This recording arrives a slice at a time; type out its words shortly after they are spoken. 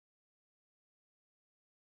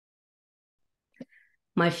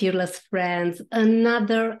my fearless friends,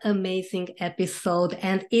 another amazing episode,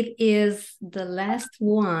 and it is the last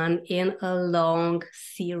one in a long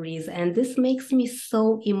series. And this makes me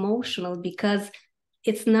so emotional because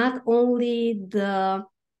it's not only the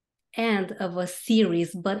end of a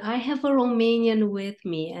series, but I have a Romanian with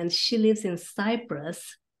me, and she lives in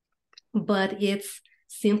Cyprus. But it's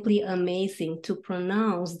simply amazing to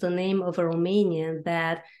pronounce the name of a Romanian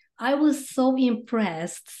that I was so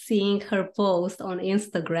impressed seeing her post on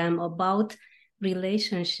Instagram about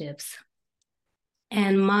relationships.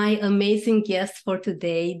 And my amazing guest for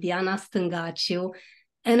today, Diana Stangaciu.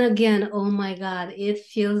 And again, oh my God, it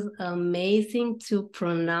feels amazing to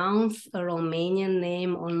pronounce a Romanian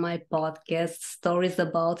name on my podcast, Stories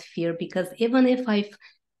About Fear, because even if I've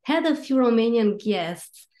had a few Romanian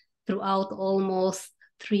guests throughout almost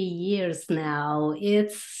 3 years now,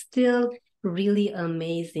 it's still really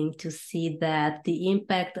amazing to see that the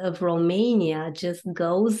impact of Romania just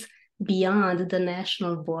goes beyond the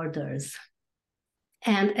national borders.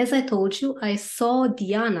 And as I told you, I saw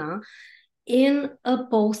Diana in a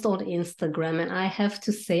post on Instagram, and I have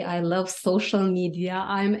to say, I love social media.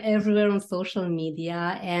 I'm everywhere on social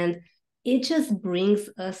media, and it just brings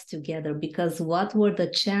us together because what were the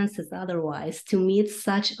chances otherwise to meet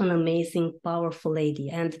such an amazing, powerful lady?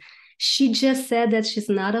 And she just said that she's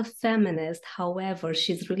not a feminist. However,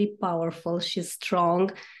 she's really powerful, she's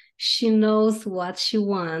strong, she knows what she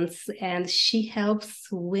wants, and she helps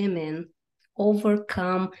women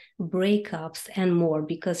overcome breakups and more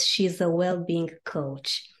because she's a well-being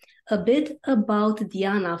coach. A bit about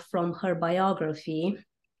Diana from her biography,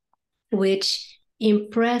 which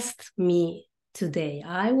impressed me today.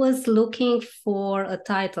 I was looking for a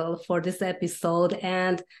title for this episode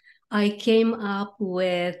and I came up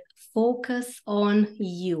with Focus on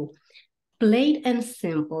You. Plain and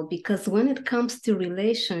simple, because when it comes to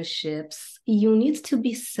relationships, you need to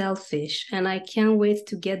be selfish. And I can't wait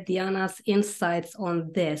to get Diana's insights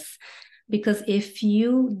on this. Because if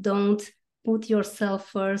you don't put yourself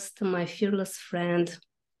first, my fearless friend,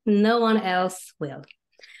 no one else will.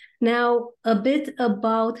 Now, a bit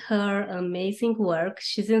about her amazing work.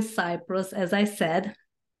 She's in Cyprus, as I said.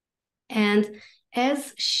 And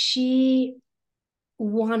as she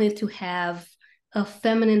wanted to have a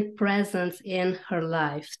feminine presence in her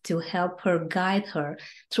life to help her guide her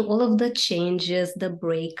through all of the changes, the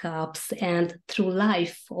breakups, and through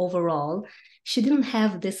life overall. She didn't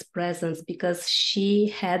have this presence because she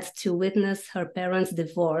had to witness her parents'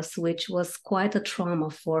 divorce, which was quite a trauma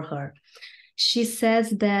for her. She says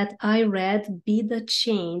that I read Be the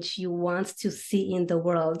Change You Want to See in the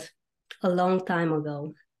World a long time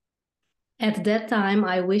ago. At that time,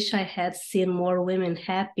 I wish I had seen more women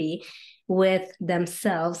happy with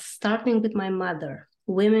themselves, starting with my mother.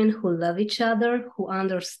 Women who love each other, who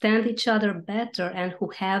understand each other better, and who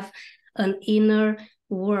have an inner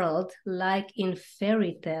world like in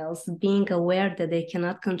fairy tales, being aware that they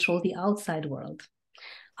cannot control the outside world.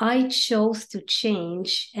 I chose to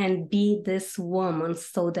change and be this woman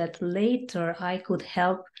so that later I could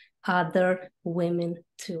help other women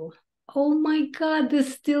too. Oh my God,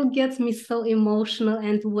 this still gets me so emotional.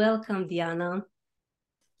 And welcome, Diana.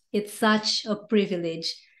 It's such a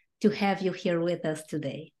privilege to have you here with us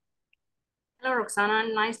today. Hello,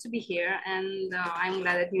 Roxana. Nice to be here, and I'm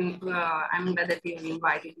glad that you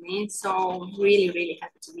invited me. So really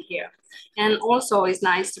happy to be here. And also, it's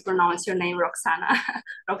nice to pronounce your name, Roxana.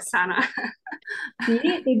 Roxana. See,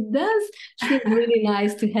 it does feel really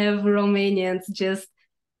nice to have Romanians just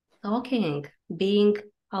talking, being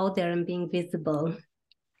out there and being visible,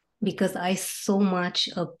 because I so much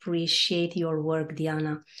appreciate your work,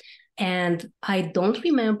 Diana. And I don't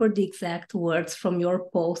remember the exact words from your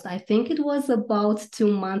post. I think it was about 2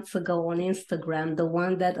 months ago on Instagram, the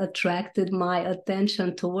one that attracted my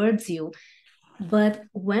attention towards you. But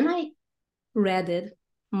when I read it,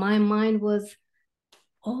 my mind was,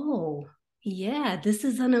 oh, yeah, this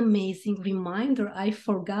is an amazing reminder. I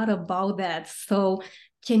forgot about that. So,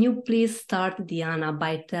 can you please start, Diana,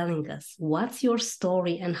 by telling us what's your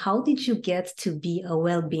story and how did you get to be a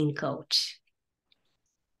well being coach?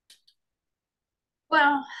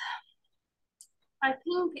 Well, I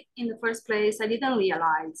think in the first place, I didn't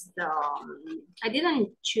realize I didn't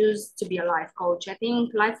choose to be a life coach. I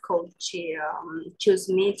think life coach chose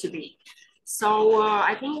me to be. So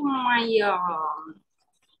I think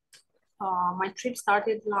my trip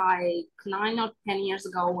started like 9 or 10 years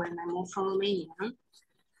ago when I moved from Romania.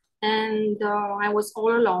 And I was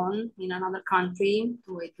all alone in another country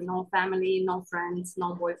with no family, no friends,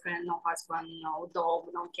 no boyfriend, no husband, no dog,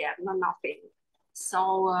 no cat, no nothing.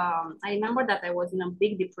 So I remember that I was in a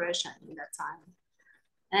big depression in that time.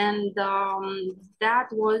 And that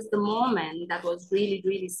was the moment that was really,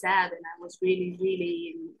 really sad. And I was really,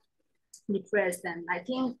 really depressed. And I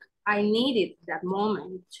think I needed that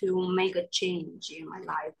moment to make a change in my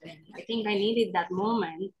life. And I think I needed that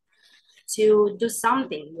moment to do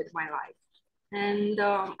something with my life. And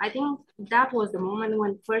I think that was the moment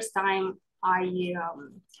when first time I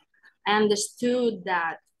understood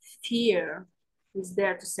that fear is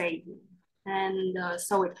there to save me. And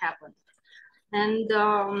so it happened. And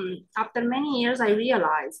after many years, I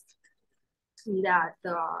realized that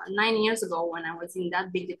 9 years ago, when I was in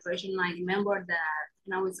that big depression, I remember that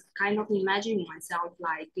and I was kind of imagining myself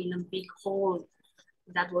like in a big hole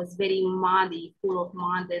that was very muddy, full of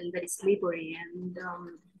mud and very slippery. And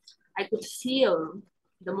I could feel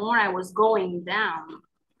the more I was going down,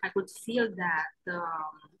 I could feel that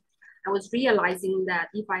I was realizing that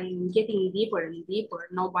if I'm getting deeper and deeper,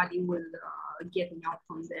 nobody will get me out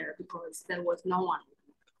from there because there was no one.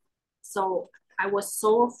 So I was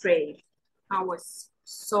so afraid. I was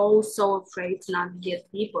so afraid to not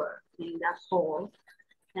get deeper in that hole.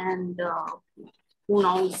 And who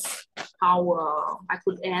knows how I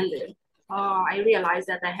could end it. I realized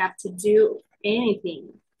that I have to do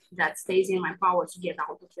anything that stays in my power to get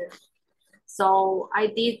out of it. So I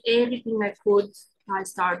did everything I could. I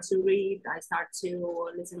start to read, I start to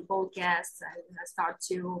listen podcasts, I start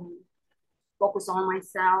to focus on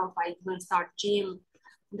myself. I even start gym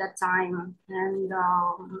that time, and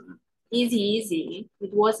easy.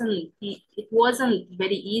 It wasn't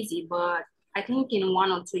very easy, but I think in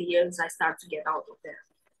 1 or 2 years I start to get out of there.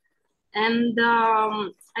 And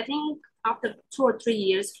I think after 2 or 3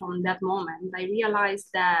 years from that moment, I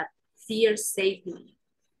realized that fear saved me.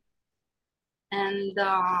 And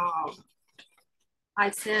I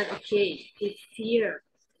said, okay,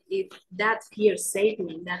 if that fear saved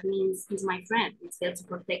me, that means he's my friend. He's there to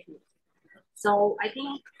protect me. So I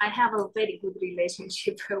think I have a very good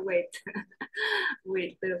relationship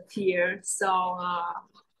with the fear. So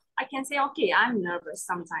I can say, okay, I'm nervous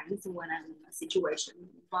sometimes when I'm in a situation,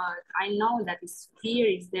 but I know that this fear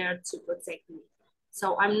is there to protect me.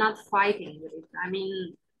 So I'm not fighting with it. I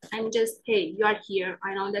mean, I'm just, hey, you are here.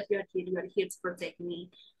 I know that you are here. You are here to protect me.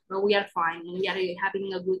 But we are fine. We are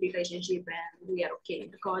having a good relationship and we are okay.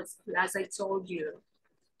 Because as I told you,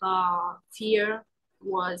 fear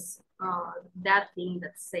was that thing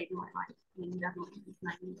that saved my life in that moment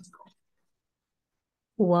 9 years ago.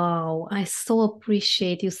 Wow, I so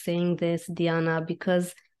appreciate you saying this, Diana,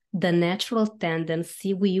 because the natural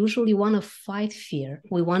tendency, we usually want to fight fear.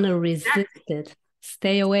 We want to resist it.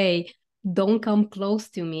 Stay away. Don't come close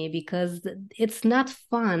to me because it's not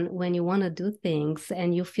fun when you want to do things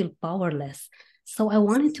and you feel powerless. So I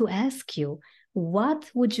wanted to ask you,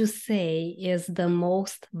 what would you say is the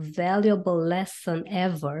most valuable lesson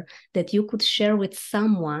ever that you could share with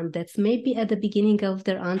someone that's maybe at the beginning of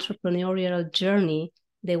their entrepreneurial journey?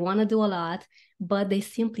 They want to do a lot, but they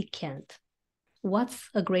simply can't. What's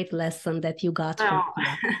a great lesson that you got from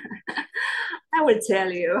here? I will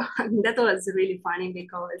tell you, that was really funny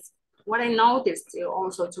because what I noticed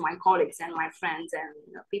also to my colleagues and my friends and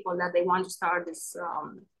people that they want to start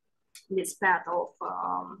this path of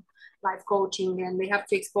life coaching and they have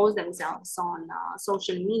to expose themselves on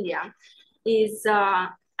social media is I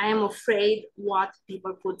am afraid what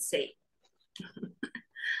people could say.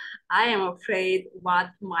 I am afraid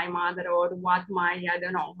what my mother or what my, I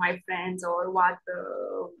don't know, my friends or what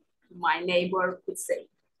my neighbor could say.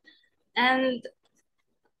 And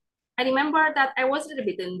I remember that I was a little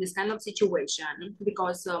bit in this kind of situation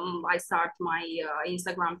because I start my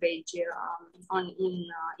Instagram page in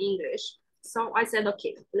English. So I said,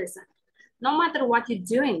 okay, listen, no matter what you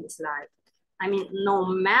do in this life, I mean, no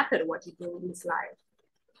matter what you do in this life,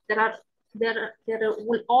 there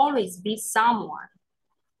will always be someone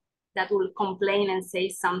that will complain and say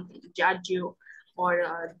something, judge you,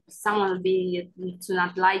 or someone will be to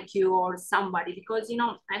not like you or somebody. Because, you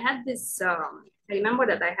know, I had this, I remember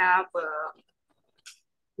that I have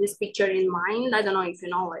this picture in mind. I don't know if you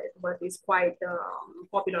know it, but it's quite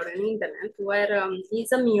popular on the internet where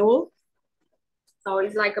it's a mule. So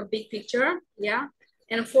it's like a big picture, yeah.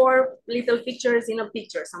 And four little pictures in a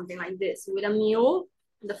picture, something like this, with a mule,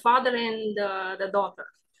 the father and the daughter.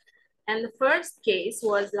 And the first case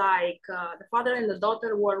was like the father and the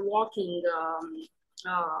daughter were walking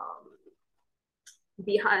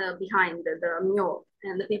behind the mule,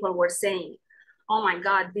 and the people were saying, "Oh my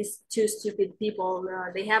God, these two stupid people!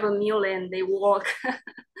 They have a mule and they walk."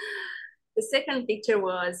 The second picture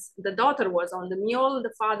was the daughter was on the mule,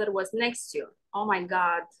 the father was next to. Oh my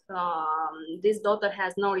God, this daughter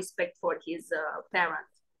has no respect for his parent,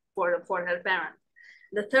 for her parent.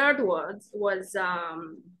 The third was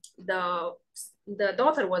the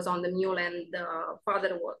daughter was on the mule and the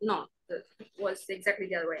father was no, was exactly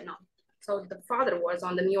the other way. No, so the father was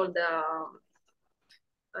on the mule.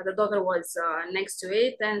 The daughter was next to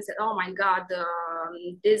it and said, "Oh my God,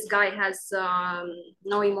 this guy has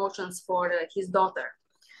no emotions for his daughter."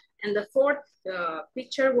 And the fourth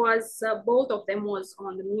picture was both of them was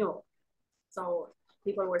on the mule. So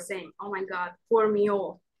people were saying, "Oh my God, poor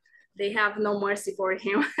mule. They have no mercy for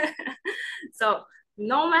him." So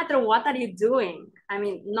no matter what are you doing, I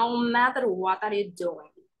mean, no matter what are you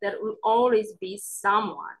doing, there will always be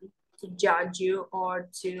someone to judge you or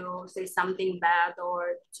to say something bad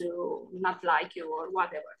or to not like you or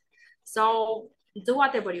whatever. So do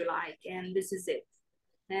whatever you like, and this is it.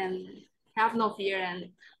 And have no fear.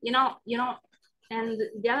 And and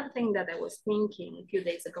the other thing that I was thinking a few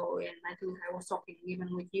days ago, and I think I was talking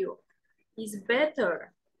even with you, is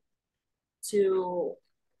better to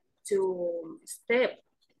step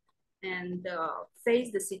and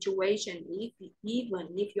face the situation, even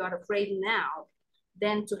if you are afraid now,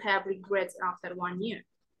 than to have regrets after 1 year.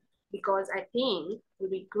 Because I think the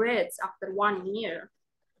regrets after 1 year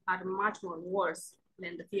are much more worse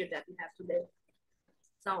than the fear that you have today.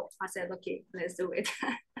 So I said, okay, let's do it.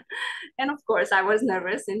 And of course, I was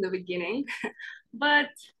nervous in the beginning, but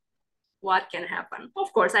what can happen?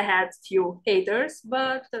 Of course, I had few haters,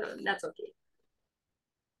 but that's okay.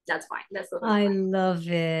 That's fine. That's totally I fine. love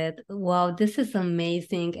it. Wow, this is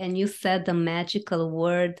amazing. And you said the magical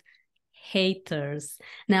word haters.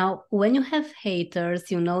 Now, when you have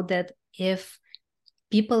haters, you know that if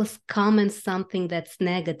people comment something that's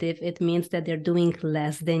negative, it means that they're doing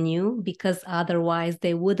less than you, because otherwise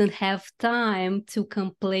they wouldn't have time to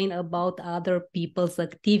complain about other people's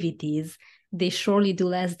activities. They surely do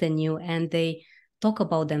less than you and they talk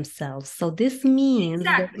about themselves. So this means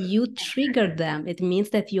that Exactly. you triggered them. It means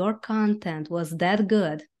that your content was that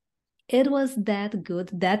good. It was that good,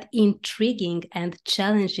 that intriguing and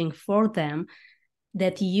challenging for them,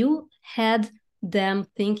 that you had them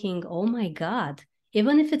thinking, oh my God,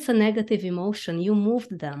 even if it's a negative emotion, you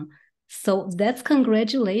moved them. So that's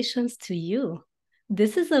congratulations to you.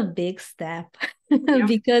 This is a big step Yeah.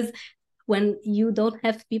 because when you don't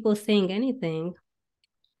have people saying anything,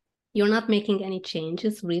 you're not making any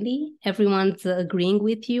changes, really. Everyone's agreeing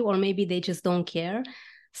with you, or maybe they just don't care.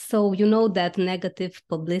 So you know that negative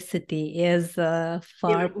publicity is Even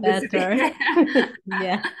far publicity. better.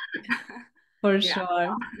 Yeah, for Yeah.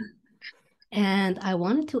 sure. And I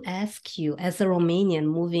wanted to ask you, as a Romanian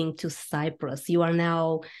moving to Cyprus,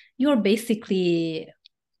 you're basically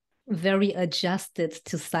very adjusted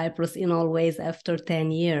to Cyprus in all ways after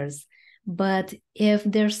 10 years. But if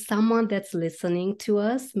there's someone that's listening to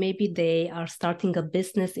us, maybe they are starting a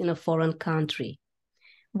business in a foreign country.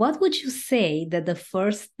 What would you say that the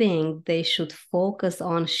first thing they should focus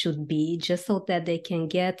on should be, just so that they can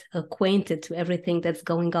get acquainted to everything that's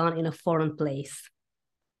going on in a foreign place?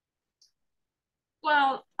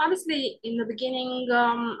 Well, honestly, in the beginning,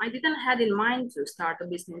 I didn't had in mind to start a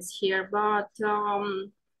business here, but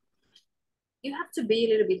you have to be a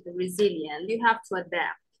little bit resilient. You have to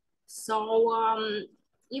adapt. So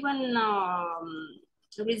even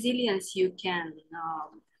resilience you can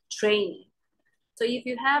train. So if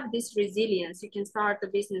you have this resilience, you can start a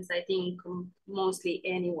business, I think, mostly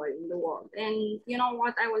anywhere in the world. And you know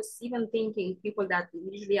what? I was even thinking people that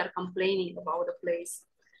usually are complaining about a place,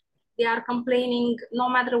 they are complaining no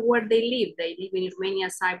matter where they live. They live in Romania,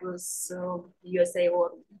 Cyprus, USA,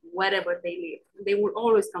 or wherever they live. They will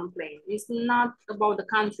always complain. It's not about the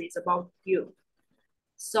country, it's about you.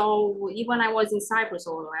 So even I was in Cyprus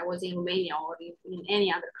or I was in Romania or in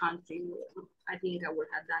any other country, I think I would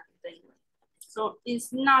have done it anyway. So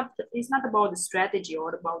it's not about the strategy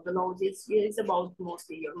or about the laws. It's about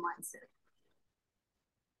mostly your mindset.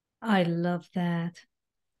 I love that.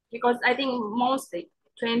 Because I think mostly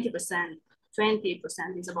 20%, 20%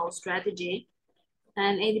 is about strategy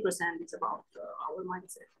and 80% is about our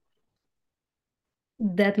mindset.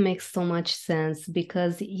 That makes so much sense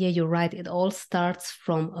because, yeah, you're right. It all starts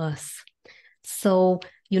from us. So,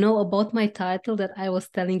 about my title that I was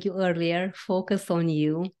telling you earlier, Focus on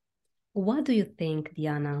You. What do you think,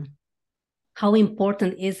 Diana? How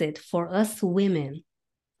important is it for us women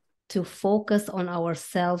to focus on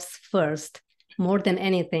ourselves first, more than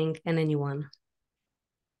anything and anyone?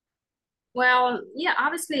 Well, yeah,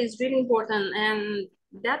 obviously it's really important, and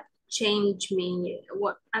that changed me.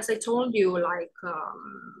 What, as I told you, like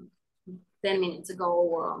 10 minutes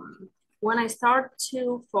ago, when I start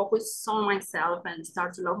to focus on myself and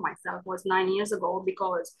start to love myself was 9 years ago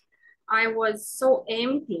because I was so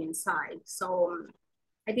empty inside. So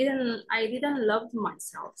I didn't love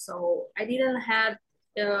myself. So I didn't have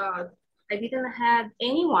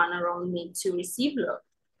anyone around me to receive love.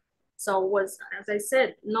 So was, as I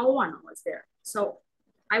said, no one was there. So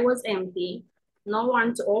I was empty, no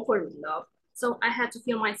one to offer me love. So I had to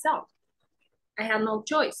feel myself. I had no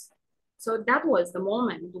choice. So that was the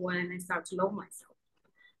moment when I started to love myself.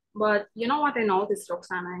 But you know what I noticed,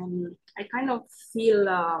 Roxana? I kind of feel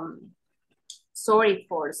sorry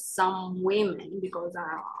for some women because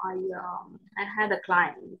I had a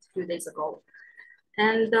client a few days ago,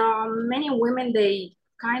 and many women, they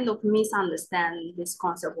kind of misunderstand this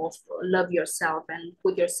concept of love yourself and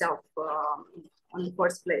put yourself on the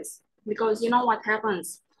first place. Because you know what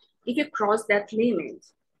happens if you cross that limit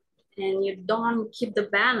and you don't keep the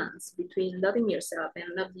balance between loving yourself and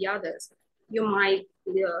love the others, you might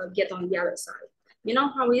get on the other side. You know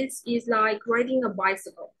how it's like riding a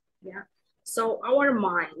bicycle. Yeah. So our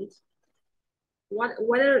mind,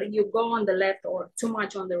 whether you go on the left or too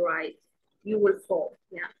much on the right, you will fall.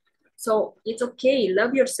 Yeah. So it's okay.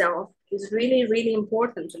 Love yourself. It's really, really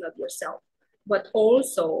important to love yourself, but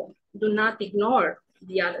also do not ignore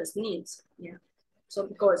the other's needs. Yeah. So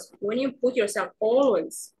because when you put yourself,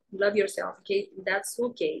 always love yourself. Okay, that's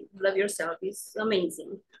okay. Love yourself is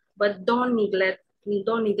amazing, but don't neglect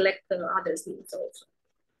the others' needs also.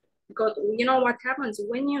 Because you know what happens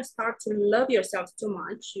when you start to love yourself too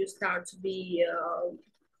much, you start to be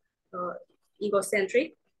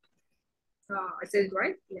egocentric. I said it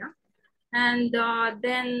right, yeah. And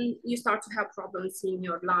then you start to have problems in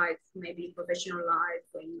your life, maybe professional life,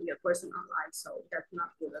 in your personal life. So that's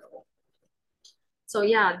not good at all. So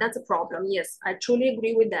yeah, that's a problem. Yes, I truly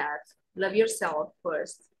agree with that. Love yourself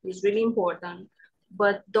first. It's really important,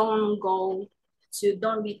 but don't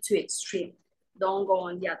be too extreme. Don't go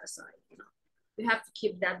on the other side. You have to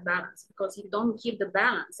keep that balance, because if you don't keep the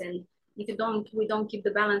balance, and if we don't keep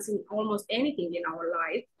the balance in almost anything in our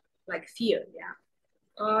life, like fear,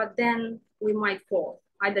 yeah, then we might fall.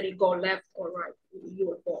 Either you go left or right, you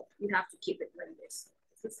will fall. You have to keep it like this.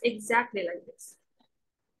 It's exactly like this.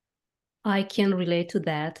 I can relate to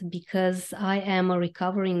that because I am a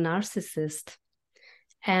recovering narcissist.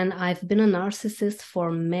 And I've been a narcissist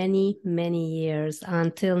for many, many years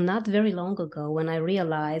until not very long ago when I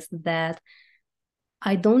realized that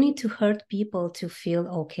I don't need to hurt people to feel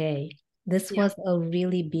okay. This Yeah. was a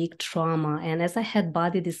really big trauma. And as I had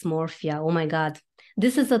body dysmorphia, oh my God,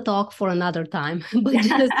 this is a talk for another time. But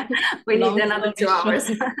just We need long another story 2 hours.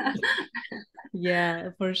 short,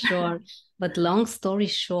 yeah, for sure. But long story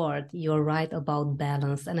short, you're right about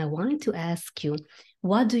balance. And I wanted to ask you,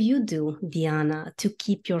 what do you do, Diana, to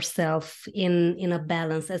keep yourself in a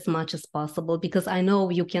balance as much as possible? Because I know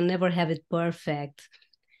you can never have it perfect,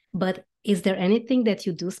 but is there anything that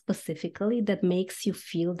you do specifically that makes you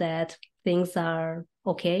feel that things are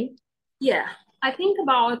okay? Yeah,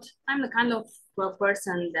 I'm the kind of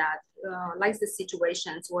person that likes the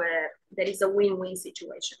situations where there is a win-win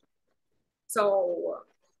situation. So,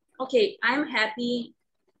 okay, I'm happy,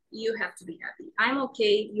 you have to be happy. I'm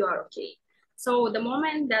okay, you are okay. So the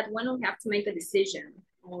moment that when we have to make a decision,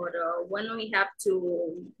 or when we have to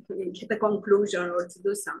get a conclusion or to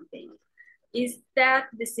do something, is that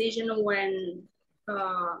decision when,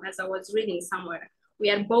 as I was reading somewhere, we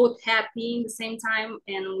are both happy in the same time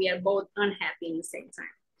and we are both unhappy in the same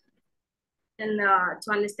time. And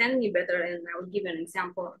to understand me better, and I will give you an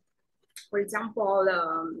example. For example,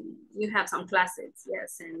 you have some classes,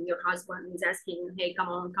 yes, and your husband is asking, "Hey, come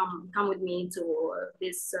on, come with me to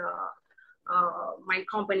this. My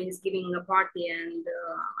company is giving a party, and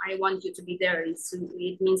I want you to be there.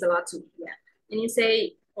 It means a lot to me." Yeah, and you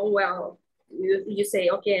say, "Oh well," you say,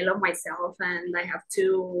 "Okay, I love myself, and I have to.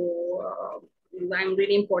 I'm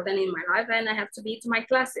really important in my life, and I have to be to my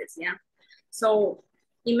classes." Yeah, so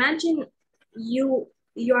imagine you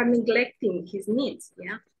are neglecting his needs.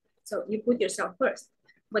 Yeah, so you put yourself first.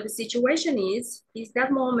 But the situation is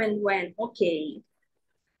that moment when, okay,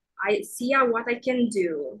 I see what I can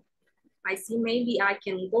do. I see maybe I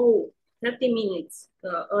can go 30 minutes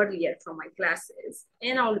earlier from my classes,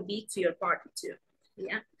 and I'll be to your party too.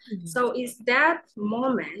 Yeah. Mm-hmm. So it's that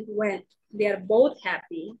moment when they are both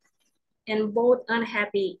happy and both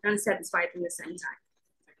unhappy, unsatisfied at the same time.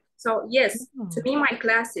 So yes, to me, my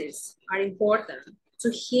classes are important.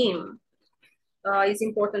 To him, it's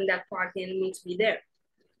important that party and me to be there.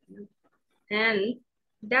 And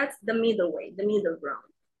that's the middle way, the middle ground.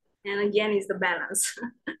 And again, is the balance,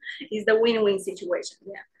 is the win-win situation.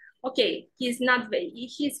 Yeah. Okay, he's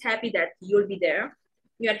happy that you'll be there.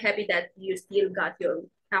 You're happy that you still got your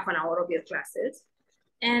half an hour of your classes.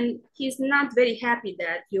 And he's not very happy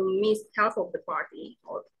that you missed half of the party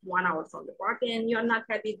or 1 hour from the party, and you're not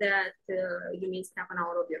happy that you missed half an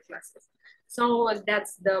hour of your classes. So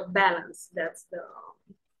that's the balance. That's the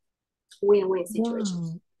win-win situation.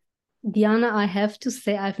 Wow. Diana, I have to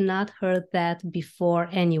say, I've not heard that before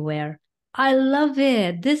anywhere. I love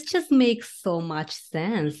it. This just makes so much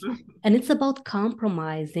sense. And it's about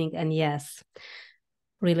compromising. And yes,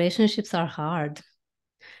 relationships are hard.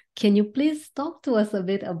 Can you please talk to us a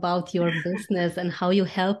bit about your business and how you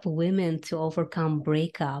help women to overcome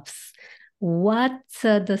breakups? What's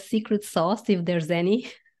the secret sauce, if there's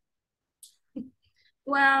any?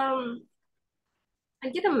 Well, I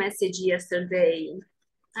get a message yesterday.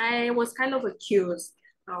 I was kind of accused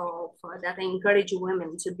of that I encourage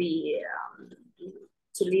women to be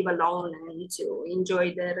to live alone and to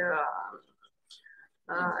enjoy their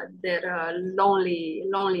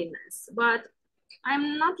loneliness. But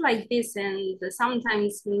I'm not like this, and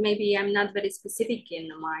sometimes maybe I'm not very specific in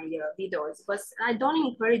my videos, but I don't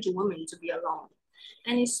encourage women to be alone.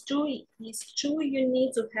 And it's true, you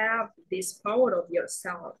need to have this power of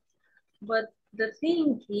yourself. But the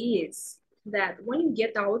thing is that when you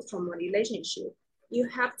get out from a relationship, you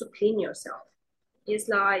have to clean yourself. It's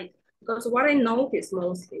like, because what I notice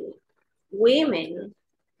mostly, women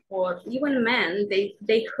or even men,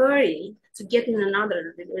 they hurry to get in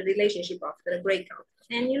another relationship after a breakup.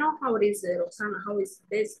 And you know how it is, Roxana, how is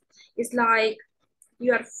this? It's like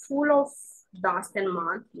you are full of dust and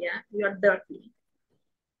mud, yeah, you are dirty,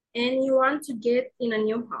 and you want to get in a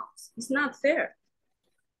new house. It's not fair.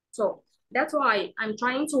 So that's why I'm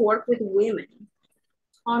trying to work with women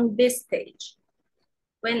on this stage,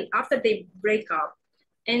 when after they break up,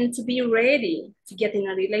 and to be ready to get in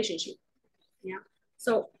a relationship. Yeah.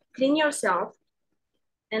 So clean yourself,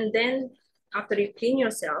 and then after you clean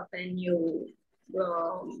yourself and you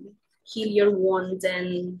heal your wounds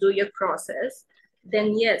and do your process,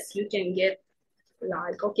 then yes, you can get,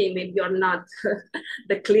 like, okay, maybe you're not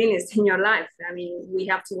the cleanest in your life. I mean, we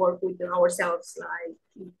have to work with ourselves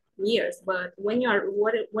like years, but when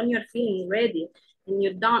you're feeling ready and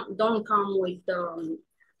you don't come with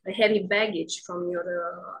a heavy baggage from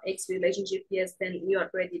your ex relationship, yes, then you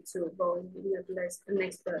are ready to go into the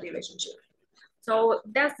next relationship. So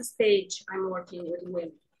that's the stage I'm working with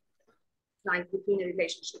women, like between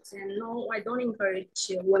relationships. And no, I don't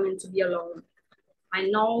encourage women to be alone. I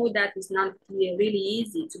know that it's not really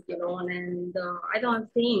easy to be alone, and I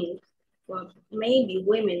don't think, well, maybe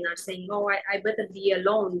women are saying, "Oh, I better be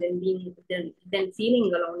alone than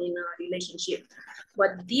feeling alone in a relationship."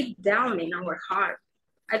 But deep down in our heart,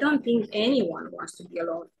 I don't think anyone wants to be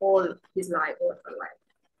alone all his life or her life.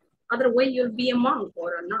 Other way, you'll be a monk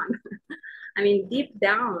or a nun. I mean, deep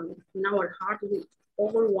down in our heart, we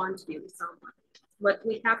all want to be with someone, but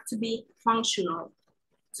we have to be functional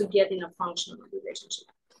to get in a functional relationship.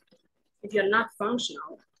 If you're not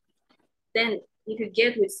functional, then if you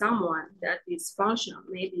get with someone that is functional,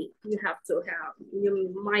 maybe you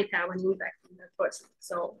might have an impact on that person.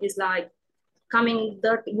 So it's like coming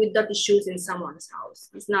with dirty shoes in someone's house.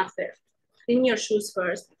 It's not fair. Clean your shoes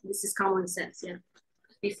first. This is common sense, yeah.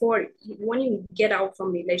 When you get out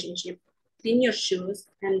from relationship, clean your shoes,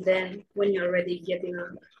 and then when you're ready, get in a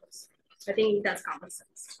house. I think that's common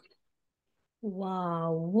sense.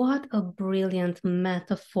 Wow, what a brilliant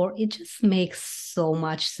metaphor. It just makes so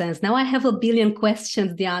much sense. Now I have a billion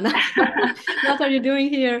questions, Diana. What are you doing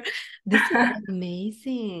here? This is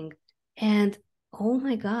amazing. And oh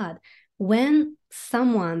my God, when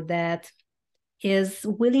someone that is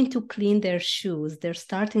willing to clean their shoes, they're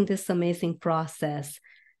starting this amazing process,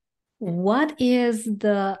 what is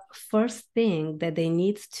the first thing that they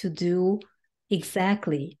need to do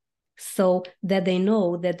exactly so that they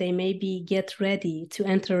know that they maybe get ready to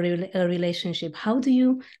enter a relationship? How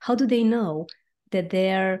do they know that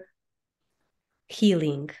they're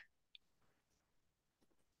healing?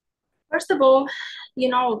 First of all,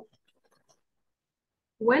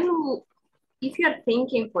 when if you're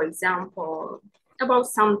thinking, for example, about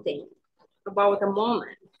something, about a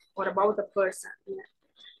moment or about a person,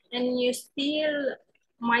 and you still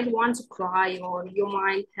might want to cry, or you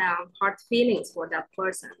might have hard feelings for that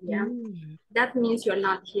person, that means you're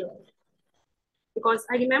not healed. Because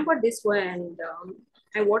I remember this when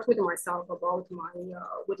I worked with myself about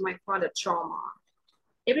with my father trauma.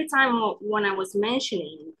 Every time when I was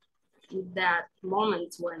mentioning that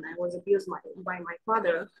moment when I was abused by my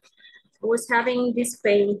father, I was having this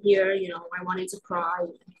pain here, I wanted to cry.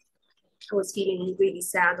 I was feeling really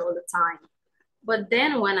sad all the time. But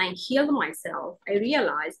then when I healed myself, I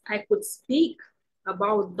realized I could speak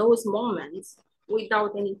about those moments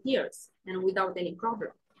without any tears and without any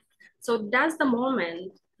problem. So that's the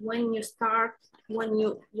moment when you start, when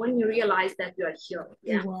you realize that you are healed.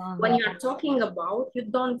 Yeah. When Wow. you are talking about, you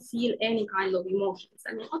don't feel any kind of emotions.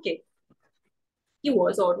 I mean, okay, he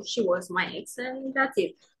was or she was my ex, and that's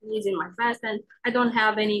it. He's in my past, and I don't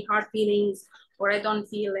have any hard feelings, or I don't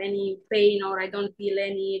feel any pain, or I don't feel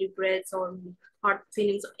any regrets or hard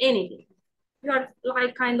feelings or anything. You are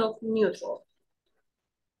like kind of neutral.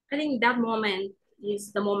 I think that moment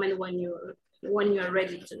is the moment when you're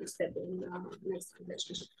ready to step in the next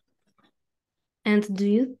relationship. And do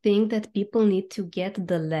you think that people need to get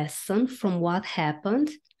the lesson from what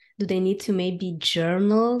happened? Do they need to maybe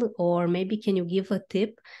journal, or maybe can you give a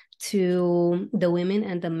tip to the women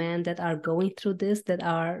and the men that are going through this, that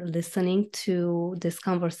are listening to this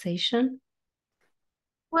conversation?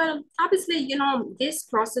 Well, obviously, this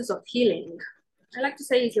process of healing, I like to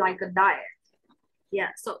say, is like a diet. Yeah.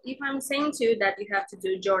 So if I'm saying to you that you have to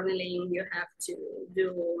do journaling, you have to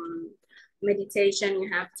do meditation, you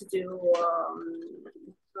have to do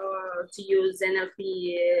to use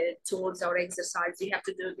NLP tools or exercise, you have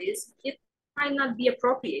to do this. It might not be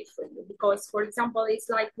appropriate for you because, for example, it's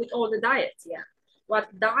like with all the diets. Yeah, what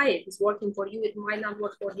diet is working for you, it might not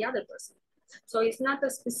work for the other person. So it's not a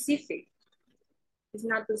specific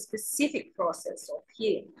process of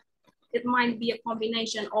healing. It might be a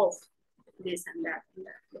combination of this and that and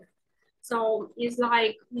that. Yeah. So it's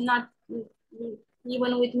like not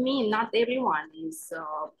even with me, not everyone is.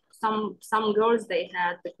 Some girls they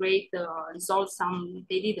had the great results, some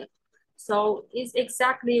they didn't. So it's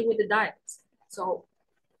exactly with the diet. So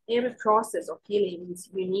every process of healing is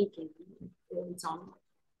unique in its own way.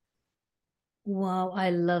 Wow,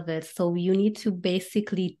 I love it. So you need to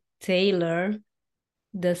basically tailor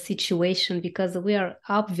the situation because we are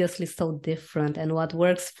obviously so different, and what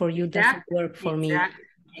works for you doesn't Exactly, work for me. exactly,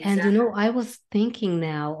 And exactly. I was thinking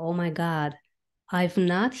now, oh my God, I've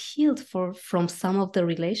not healed from some of the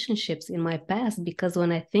relationships in my past because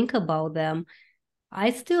when I think about them,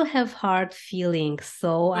 I still have hard feelings.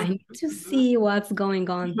 So I need to see what's going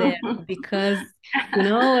on there because,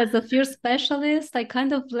 as a fear specialist, I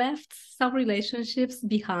kind of left some relationships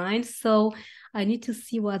behind. So I need to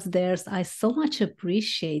see what's there. So I so much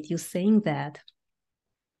appreciate you saying that.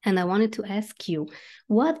 And I wanted to ask you,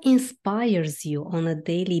 what inspires you on a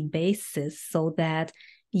daily basis so that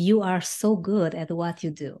you are so good at what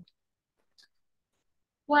you do?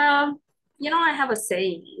 Well, I have a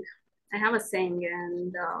saying.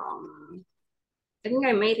 And I think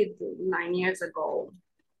I made it 9 years ago.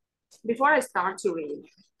 Before I start to read,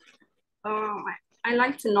 I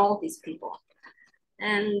like to notice people.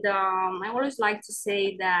 And I always like to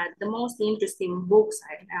say that the most interesting books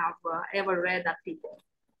I have ever read are people.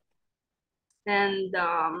 And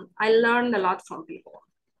I learned a lot from people.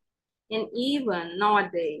 And even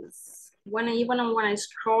nowadays, when I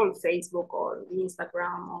scroll Facebook or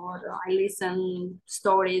Instagram or I listen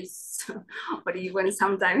stories, or even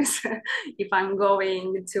sometimes if I'm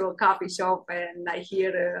going to a coffee shop and I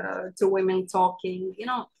hear two women talking,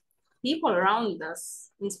 people around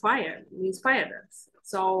us inspire us.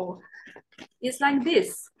 So it's like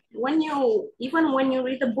this. When you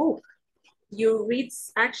read a book, you read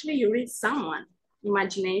someone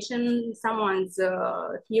imagination, someone's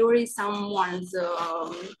theory, someone's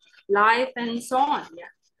life, and so on. Yeah,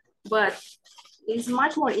 but it's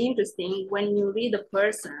much more interesting when you read a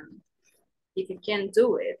person, if you can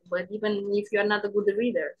do it. But even if you're not a good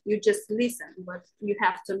reader, you just listen, but you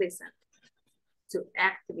have to listen, to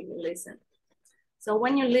actively listen. So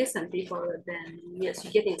when you listen people, then yes,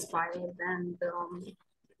 you get inspired. And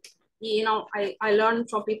I learned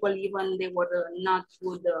from people even they were not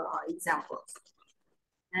good examples.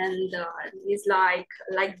 And it's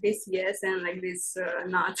like this yes and like this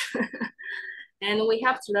not. And we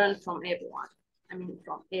have to learn from everyone. I mean,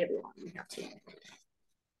 from everyone we have to learn.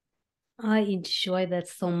 I enjoy that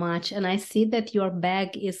so much. And I see that your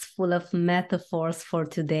bag is full of metaphors for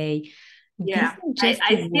today. These Yeah, are I, just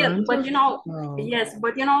I still, but wonderful. yes,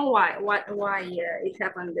 but why it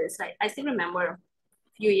happened this. I still remember a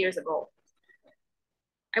few years ago,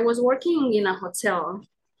 I was working in a hotel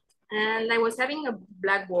and I was having a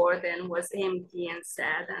blackboard and was empty and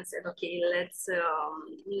sad, and said, okay, let's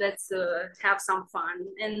have some fun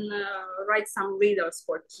and write some riddles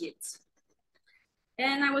for kids.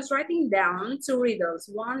 And I was writing down two riddles.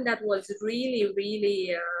 One that was really,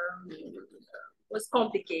 really was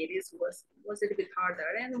complicated, was a little bit harder,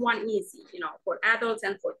 and one easy, for adults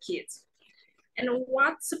and for kids. And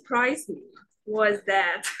what surprised me was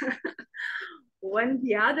that when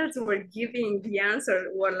the others were giving the answer,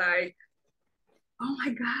 were like, oh my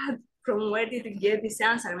God, from where did you get this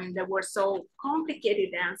answer? I mean, there were so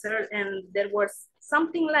complicated answers, and there was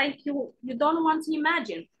something like you don't want to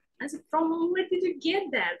imagine. I said, from where did you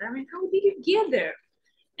get that? I mean, how did you get there?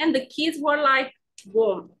 And the kids were like,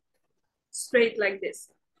 boom, straight like this.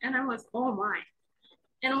 And I was, oh my.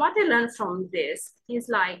 And what I learned from this is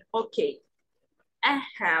like, okay, I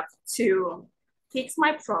have to fix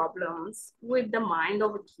my problems with the mind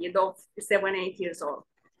of a kid of 7, 8 years old.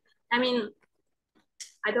 I mean,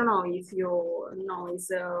 I don't know if you know,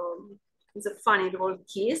 it's a funny little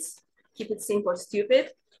kiss. Keep it simple,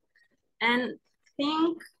 stupid, and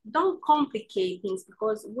think. Don't complicate things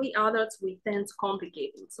because we adults we tend to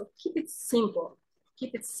complicate things. So keep it simple.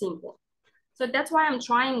 Keep it simple. So that's why I'm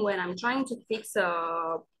trying when I'm trying to fix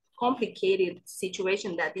a complicated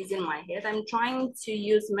situation that is in my head. I'm trying to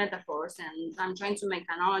use metaphors and I'm trying to make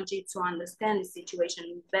analogy to understand the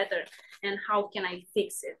situation better and how can I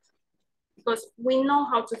fix it because we know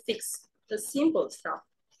how to fix the simple stuff,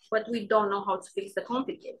 but we don't know how to fix the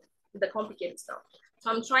complicated stuff. So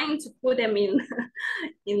I'm trying to put them in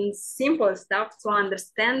in simple stuff to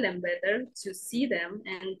understand them better, to see them,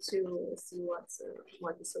 and to see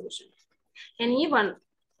what the solution. And even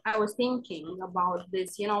I was thinking about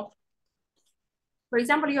this. You know, for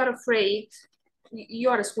example, you're afraid.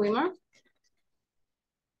 You're a swimmer.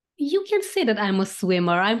 You can say that I'm a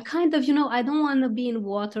swimmer. I'm kind of, I don't want to be in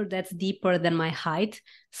water that's deeper than my height.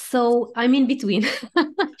 So I'm in between.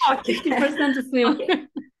 Okay. 50% a swimmer. Okay.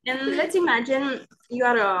 And let's imagine you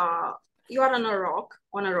are on a rock,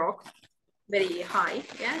 very high,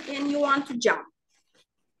 yeah, and you want to jump.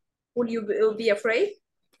 Would you be afraid?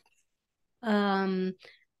 I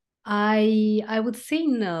would say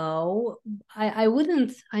no. I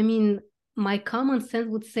wouldn't. I mean, my common sense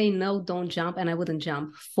would say no, don't jump, and I wouldn't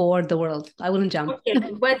jump for the world. I wouldn't jump. Okay,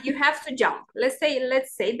 but you have to jump. Let's say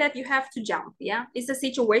that you have to jump. Yeah, it's a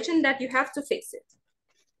situation that you have to fix it.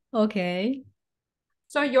 Okay.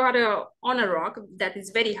 So you are on a rock that is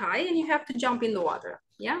very high, and you have to jump in the water.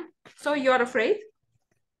 Yeah. So you are afraid?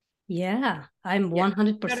 Yeah, I'm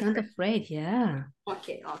 100% afraid. Yeah.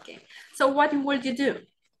 Okay. Okay. So what would you do?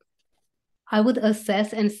 I would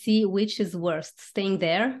assess and see which is worst, staying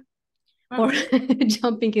there or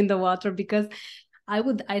jumping in the water, because I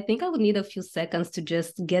think I would need a few seconds to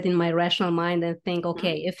just get in my rational mind and think,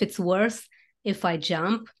 okay, if it's worse, if I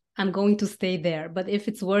jump, I'm going to stay there. But if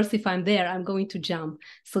it's worse, if I'm there, I'm going to jump.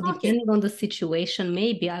 So depending on the situation,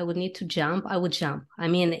 maybe I would need to jump. I would jump. I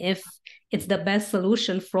mean, if it's the best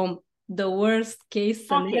solution from the worst case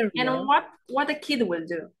scenario. Okay. And what a kid will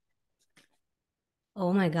do?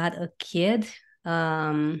 Oh my God, a kid.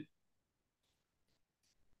 A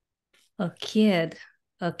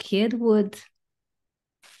kid would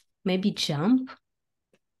maybe jump.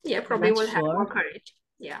 Yeah, probably will have more courage.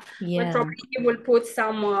 Yeah. But Yeah. probably you will put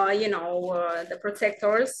some, the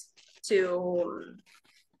protectors to.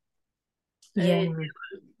 Yeah.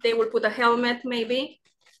 They will put a helmet, maybe.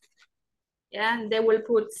 Yeah, they will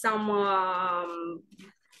put some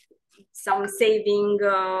saving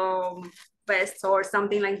vests or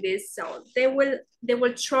something like this. So they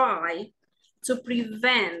will try to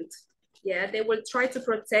prevent. Yeah, they will try to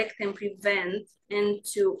protect and prevent and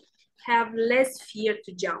to have less fear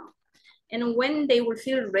to jump. And when they will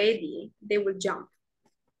feel ready, they will jump.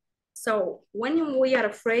 So when we are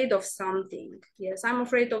afraid of something, yes, I'm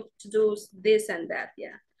afraid of to do this and that,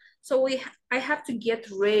 yeah. So I have to get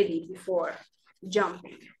ready before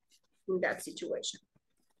jumping in that situation.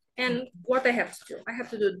 And what I have to do, I have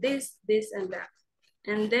to do this, this, and that.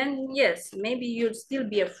 And then, yes, maybe you'll still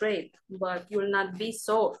be afraid, but you'll not be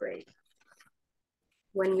so afraid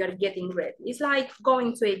when you're getting ready. It's like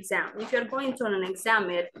going to exam. If you're going to an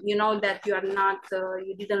exam, you know that you are not,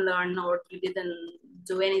 you didn't learn or you didn't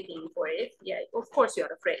do anything for it. Yeah, of course you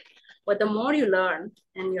are afraid. But the more you learn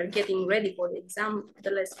and you're getting ready for the exam,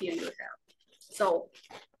 the less fear you have. So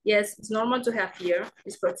yes, it's normal to have fear.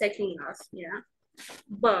 It's protecting us, yeah.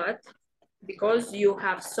 But because you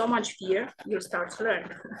have so much fear, you'll start to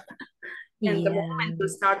learn. And the moment you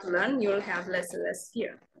start to learn, you'll have less and less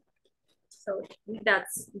fear. So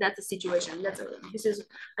that's a situation.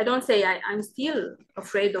 I don't say I'm still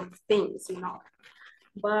afraid of things,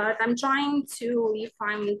 but I'm trying to, if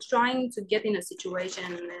I'm trying to get in a situation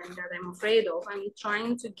and that I'm afraid of, I'm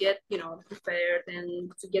trying to get, prepared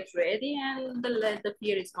and to get ready, and the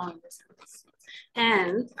fear is going to sense.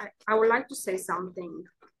 And I would like to say something.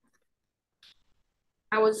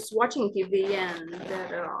 I was watching TV and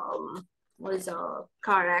there was a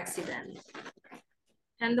car accident.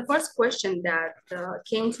 And the first question that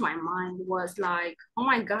came to my mind was like, oh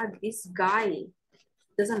my God, this guy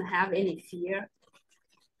doesn't have any fear.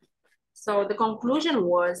 So the conclusion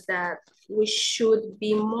was that we should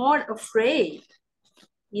be more afraid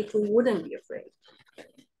if we wouldn't be afraid.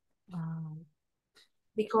 Wow.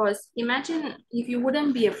 Because imagine if you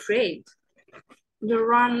wouldn't be afraid, you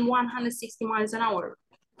run 160 miles an hour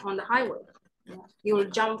on the highway.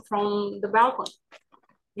 You'll jump from the balcony.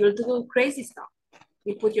 You'll do crazy stuff.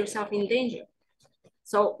 You put yourself in danger.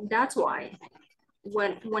 So that's why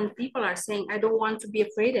when people are saying, I don't want to be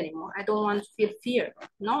afraid anymore, I don't want to feel fear.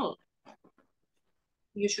 No,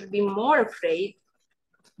 you should be more afraid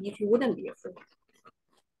if you wouldn't be afraid.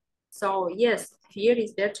 So yes, fear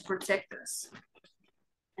is there to protect us.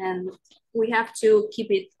 And we have to keep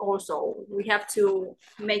it also. We have to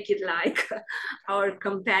make it like our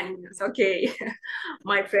companions. Okay,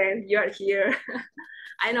 my friend, you are here.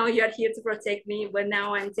 I know you are here to protect me, but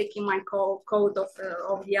now I'm taking my code of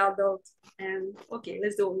the adult. And okay,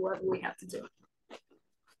 let's do what we have to do.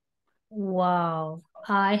 Wow.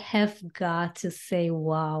 I have got to say,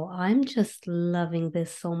 wow, I'm just loving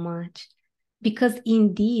this so much. Because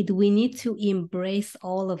indeed, we need to embrace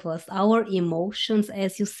all of us. Our emotions,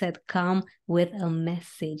 as you said, come with a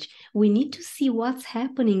message. We need to see what's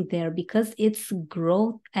happening there because it's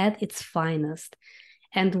growth at its finest.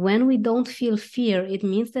 And when we don't feel fear, it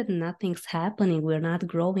means that nothing's happening. We're not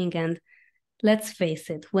growing. And let's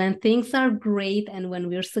face it, when things are great and when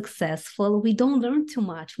we're successful, we don't learn too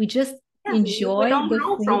much. We just We enjoy don't the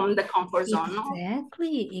grow thing. from the comfort zone.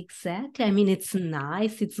 Exactly, exactly. I mean, it's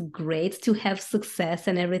nice, it's great to have success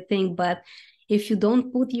and everything, but if you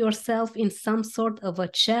don't put yourself in some sort of a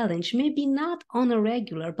challenge, maybe not on a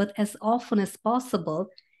regular, but as often as possible,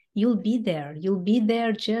 you'll be there. You'll be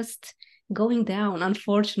there just going down.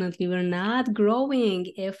 Unfortunately, we're not growing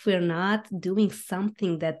if we're not doing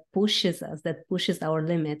something that pushes us, that pushes our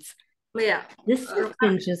limits. Yeah. This has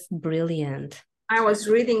been just brilliant. I was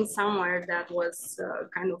reading somewhere that was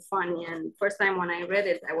kind of funny. And first time when I read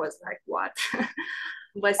it, I was like, what?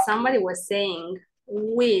 But somebody was saying,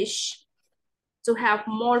 wish to have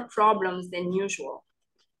more problems than usual.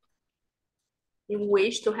 You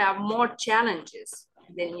wish to have more challenges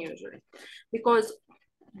than usually. Because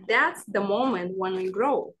that's the moment when we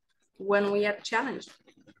grow, when we are challenged.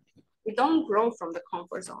 We don't grow from the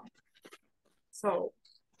comfort zone. So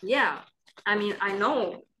yeah, I mean, I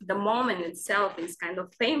know the moment itself is kind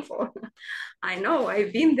of painful. I know,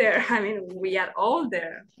 I've been there. I mean, we are all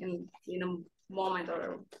there in a moment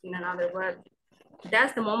or in another, but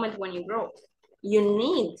that's the moment when you grow. You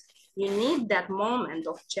need that moment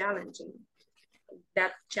of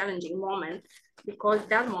that challenging moment, because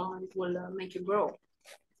that moment will make you grow.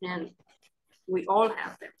 And we all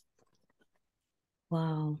have them.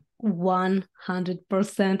 Wow,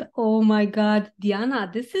 100%. Oh my God, Diana,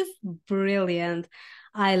 this is brilliant.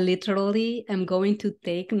 I literally am going to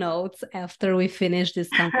take notes after we finish this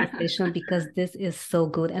conversation because this is so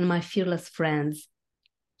good. And my fearless friends,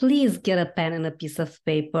 please get a pen and a piece of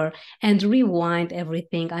paper and rewind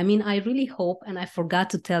everything. I mean, I really hope, and I forgot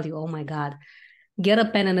to tell you, oh my God, get a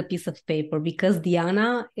pen and a piece of paper because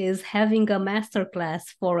Diana is having a masterclass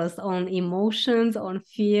for us on emotions, on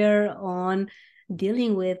fear, on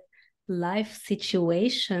dealing with life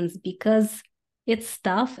situations because it's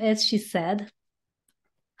tough, as she said.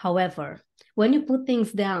 However, when you put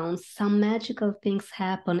things down, some magical things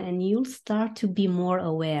happen and you'll start to be more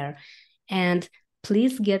aware. And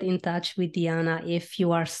please get in touch with Diana if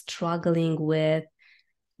you are struggling with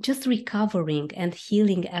just recovering and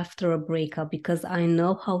healing after a breakup because I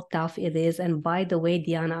know how tough it is. And by the way,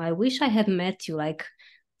 Diana, I wish I had met you like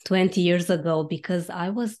 20 years ago because I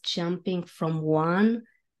was jumping from one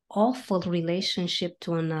awful relationship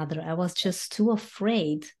to another. I was just too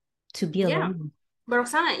afraid to be alone. But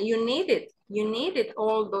Roxana, you need it. You needed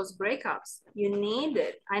all those breakups. You need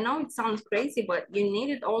it. I know it sounds crazy, but you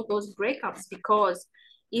needed all those breakups because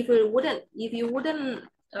if you wouldn't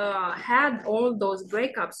had all those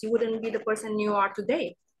breakups, you wouldn't be the person you are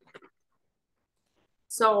today.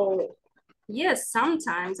 So yes,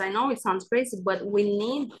 sometimes I know it sounds crazy, but we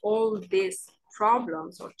need all these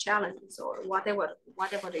problems or challenges or whatever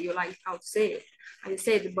you like how to say it. I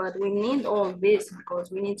said, but we need all this because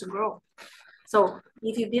we need to grow. So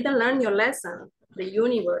if you didn't learn your lesson, the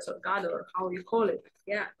universe or God or how you call it,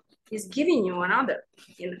 yeah, is giving you another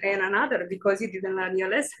and another because you didn't learn your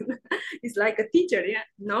lesson. It's like a teacher, yeah.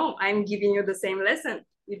 No, I'm giving you the same lesson.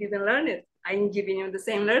 You didn't learn it. I'm giving you the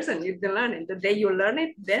same lesson. You didn't learn it. The day you learn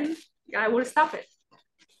it, then I will stop it.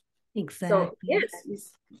 Exactly. So yes,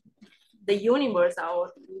 it's the universe,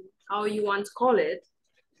 or how you want to call it,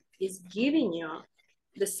 is giving you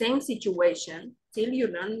the same situation till you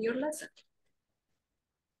learn your lesson.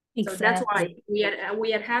 So that's why Exactly.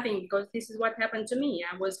 we are having, because this is what happened to me.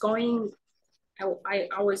 I was going,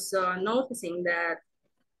 I was noticing that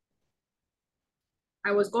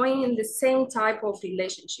I was going in the same type of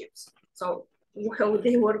relationships. So well,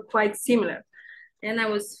 they were quite similar. And I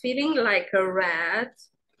was feeling like a rat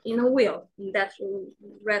in a wheel, in that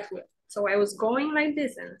rat wheel. So I was going like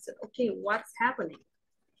this and I said, okay, what's happening?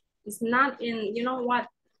 It's not in, you know what?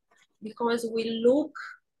 Because we look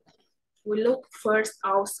first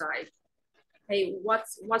outside. Hey,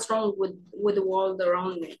 what's wrong with the world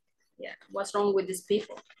around me? Yeah, what's wrong with these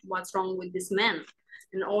people? What's wrong with this man?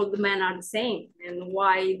 And all the men are the same, and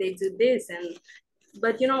why they do this? And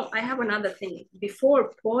but you know, I have another thing.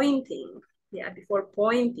 Before pointing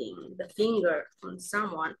the finger on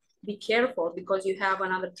someone, be careful, because you have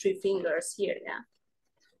another three fingers here. Yeah.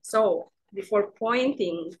 So before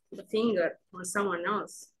pointing the finger on someone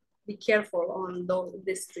else, be careful on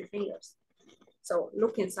these three fingers. So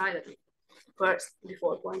look inside of it first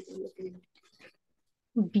before pointing the finger.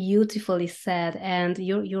 Beautifully said. And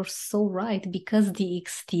you're so right, because the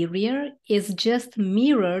exterior is just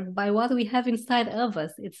mirrored by what we have inside of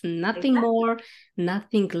us. It's nothing Exactly. more,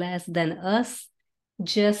 nothing less than us,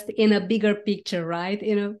 just in a bigger picture, right?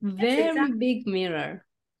 In a Yes, very exactly. big mirror.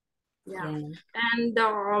 Yeah. Yeah.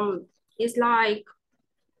 And it's like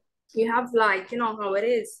you have, like, you know how it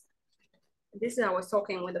is. This is, I was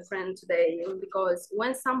talking with a friend today, because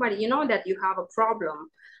when somebody, you know that you have a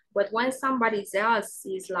problem, but when somebody else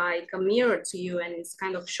is like a mirror to you and is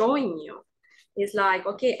kind of showing you, it's like,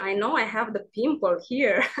 okay, I know I have the pimple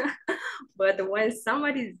here, but when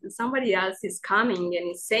somebody else is coming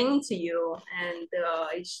and is saying to you, and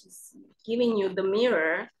it's giving you the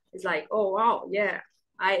mirror, it's like, oh wow, yeah,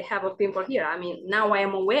 I have a pimple here. I mean, now I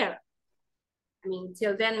am aware. I mean,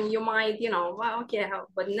 till then you might, you know, well, okay,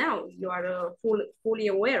 but now you are fully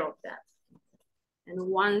aware of that. And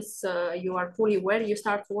once you are fully aware, you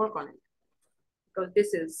start to work on it, because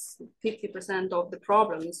this is 50% of the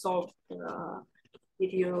problem is solved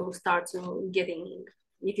if you start to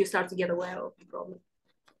get aware of the problem.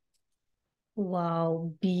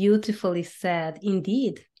 Wow, beautifully said.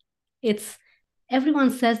 Indeed. It's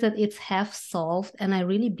everyone says that it's half solved, and I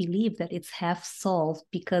really believe that it's half solved,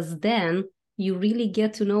 because then you really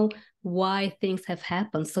get to know why things have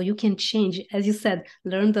happened, so you can change, as you said,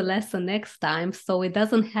 learn the lesson next time so it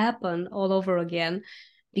doesn't happen all over again,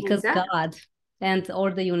 because Exactly. God and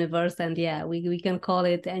or the universe, and yeah, we can call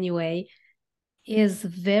it anyway, is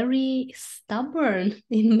very stubborn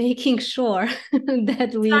in making sure that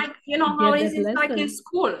It's we like, you know how get it is. that It's like in lesson.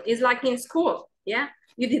 school. It's like in school. Yeah,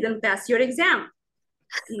 you didn't pass your exam.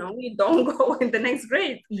 No, you don't go in the next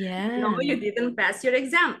grade. No, Yeah. you didn't pass your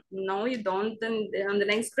exam. No, you don't on the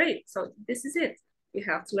next grade. So this is it. You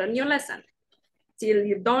have to learn your lesson. Till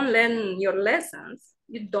you don't learn your lessons,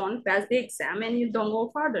 you don't pass the exam and you don't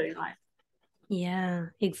go further in life. Yeah,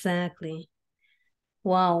 exactly.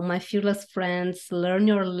 Wow, my fearless friends, learn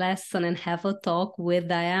your lesson and have a talk with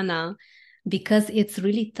Diana, because it's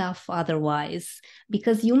really tough otherwise.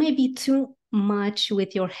 Because you may be too much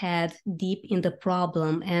with your head deep in the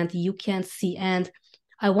problem and you can't see. And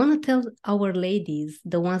I want to tell our ladies,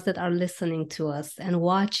 the ones that are listening to us and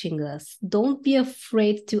watching us, don't be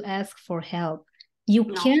afraid to ask for help. You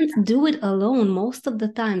No, can't do it alone most of the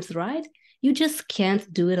times, right? You just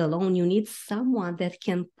can't do it alone. You need someone that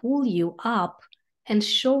can pull you up and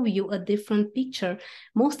show you a different picture.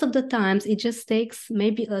 Most of the times, it just takes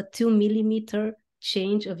maybe a 2 millimeter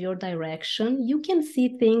change of your direction. You can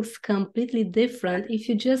see things completely different if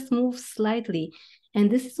you just move slightly.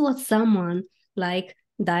 And this is what someone like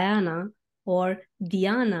Diana or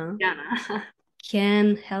Diana yeah.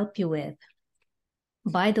 can help you with.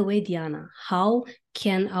 By the way, Diana, how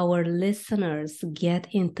can our listeners get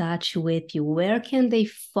in touch with you? Where can they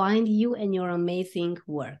find you and your amazing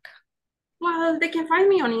work? Well, they can find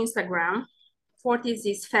me on Instagram. 40s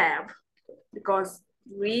is fab, because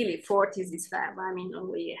really 40s is fab. I mean,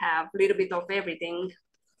 we have a little bit of everything.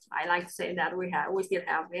 I like to say that we still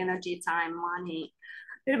have energy, time, money,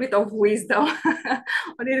 a little bit of wisdom,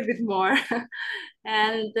 a little bit more.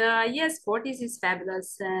 And yes, 40s is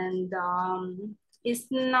fabulous, and it's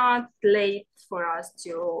not late for us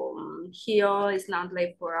to heal. It's not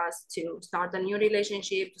late for us to start a new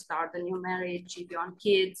relationship, to start a new marriage, if you want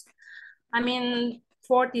kids. I mean,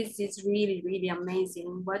 40s is really, really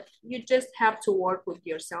amazing, but you just have to work with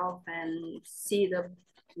yourself and see the,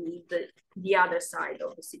 the other side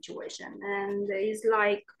of the situation. And it's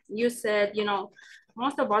like you said, you know,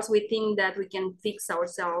 most of us, we think that we can fix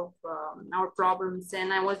ourselves, our problems.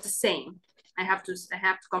 And I was the same. I have to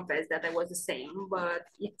confess that I was the same, but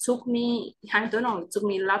it took me, I don't know, it took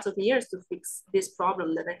me lots of years to fix this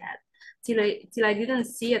problem that I had. Till I didn't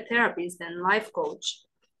see a therapist and life coach.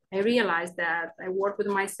 I realized that I worked with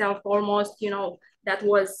myself almost, that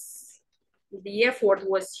was, the effort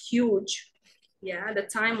was huge. Yeah, the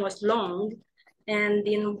time was long. And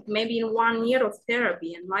maybe in 1 year of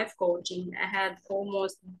therapy and life coaching, I had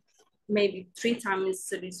almost maybe 3 times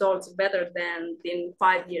the results better than in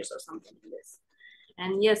 5 years or something like this.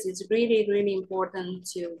 And yes, it's really, really important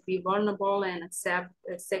to be vulnerable and accept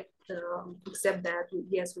that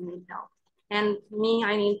yes, we need help. And me,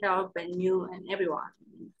 I need help, and you and everyone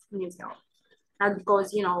needs help. Not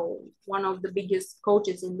because one of the biggest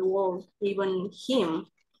coaches in the world, even him,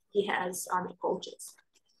 he has other coaches.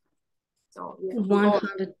 So yeah,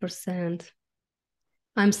 100%.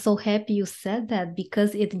 I'm so happy you said that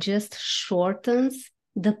because it just shortens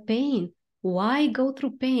the pain. Why go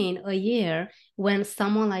through pain a year when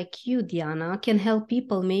someone like you, Diana, can help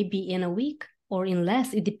people maybe in a week or in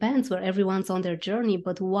less? It depends where everyone's on their journey,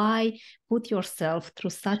 but why put yourself through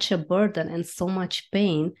such a burden and so much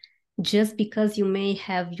pain just because you may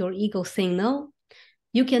have your ego saying, no,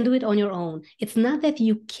 you can do it on your own. It's not that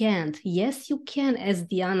you can't. Yes, you can, as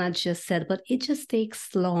Diana just said, but it just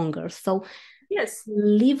takes longer. So yes,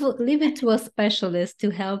 leave it to a specialist to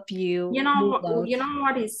help you. You know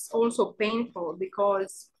what is also painful,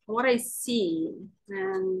 because what I see,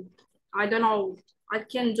 and I don't know, I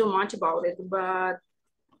can't do much about it, but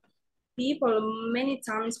people many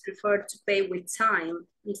times prefer to pay with time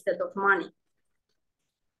instead of money,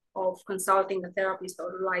 of consulting a therapist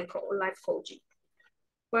or life coaching.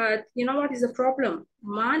 But you know what is the problem?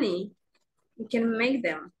 Money, you can make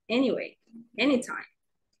them anyway, anytime.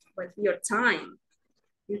 But your time,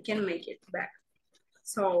 you can make it back.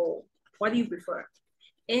 So what do you prefer?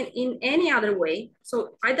 In any other way,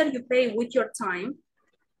 so either you pay with your time,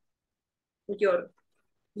 with your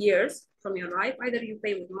years from your life, either you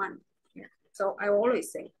pay with money. Yeah. So I always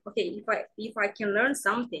say, okay, if I can learn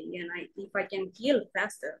something, and if I can heal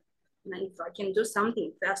faster, and if I can do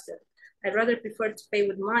something faster, I'd rather prefer to pay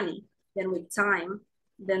with money than with time,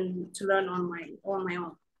 than to learn on my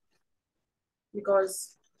own,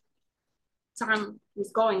 because time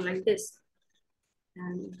is going like this.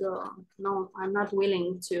 And no, I'm not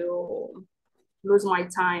willing to lose my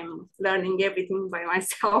time learning everything by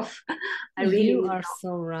myself. I really You need are help.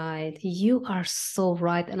 so right. You are so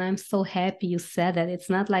right. And I'm so happy you said that. It's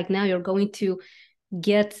not like now you're going to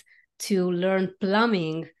get to learn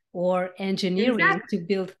plumbing or engineering to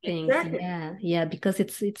build things. Exactly. Yeah, because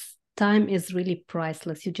it's time is really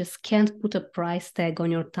priceless. You just can't put a price tag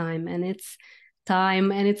on your time, and it's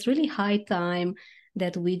time, and it's really high time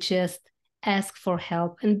that we just ask for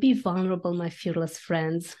help and be vulnerable, my fearless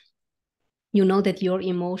friends. You know that your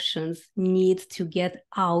emotions need to get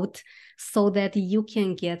out so that you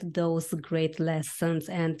can get those great lessons.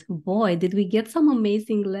 And boy, did we get some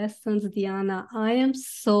amazing lessons, Diana. I am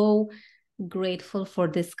so grateful for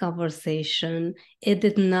this conversation. It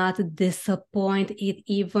did not disappoint. It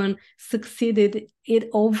even succeeded. It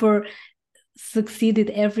over succeeded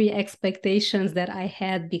every expectations that I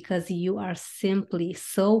had, because you are simply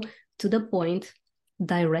so to the point,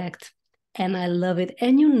 direct, and I love it.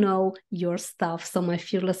 And you know your stuff. So my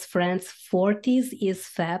fearless friends, 40s is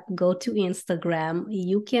fab. Go to Instagram.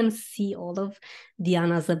 You can see all of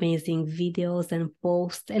Diana's amazing videos and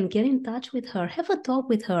posts, and get in touch with her. Have a talk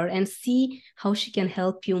with her and see how she can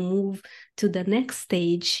help you move to the next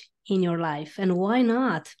stage in your life. And why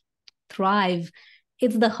not thrive?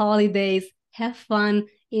 It's the holidays. Have fun,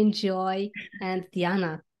 enjoy. And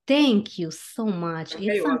Diana, thank you so much.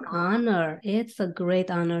 You're It's very an welcome. honor. It's a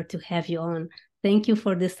great honor to have you on. Thank you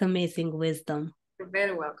for this amazing wisdom. You're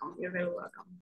very welcome. You're very welcome.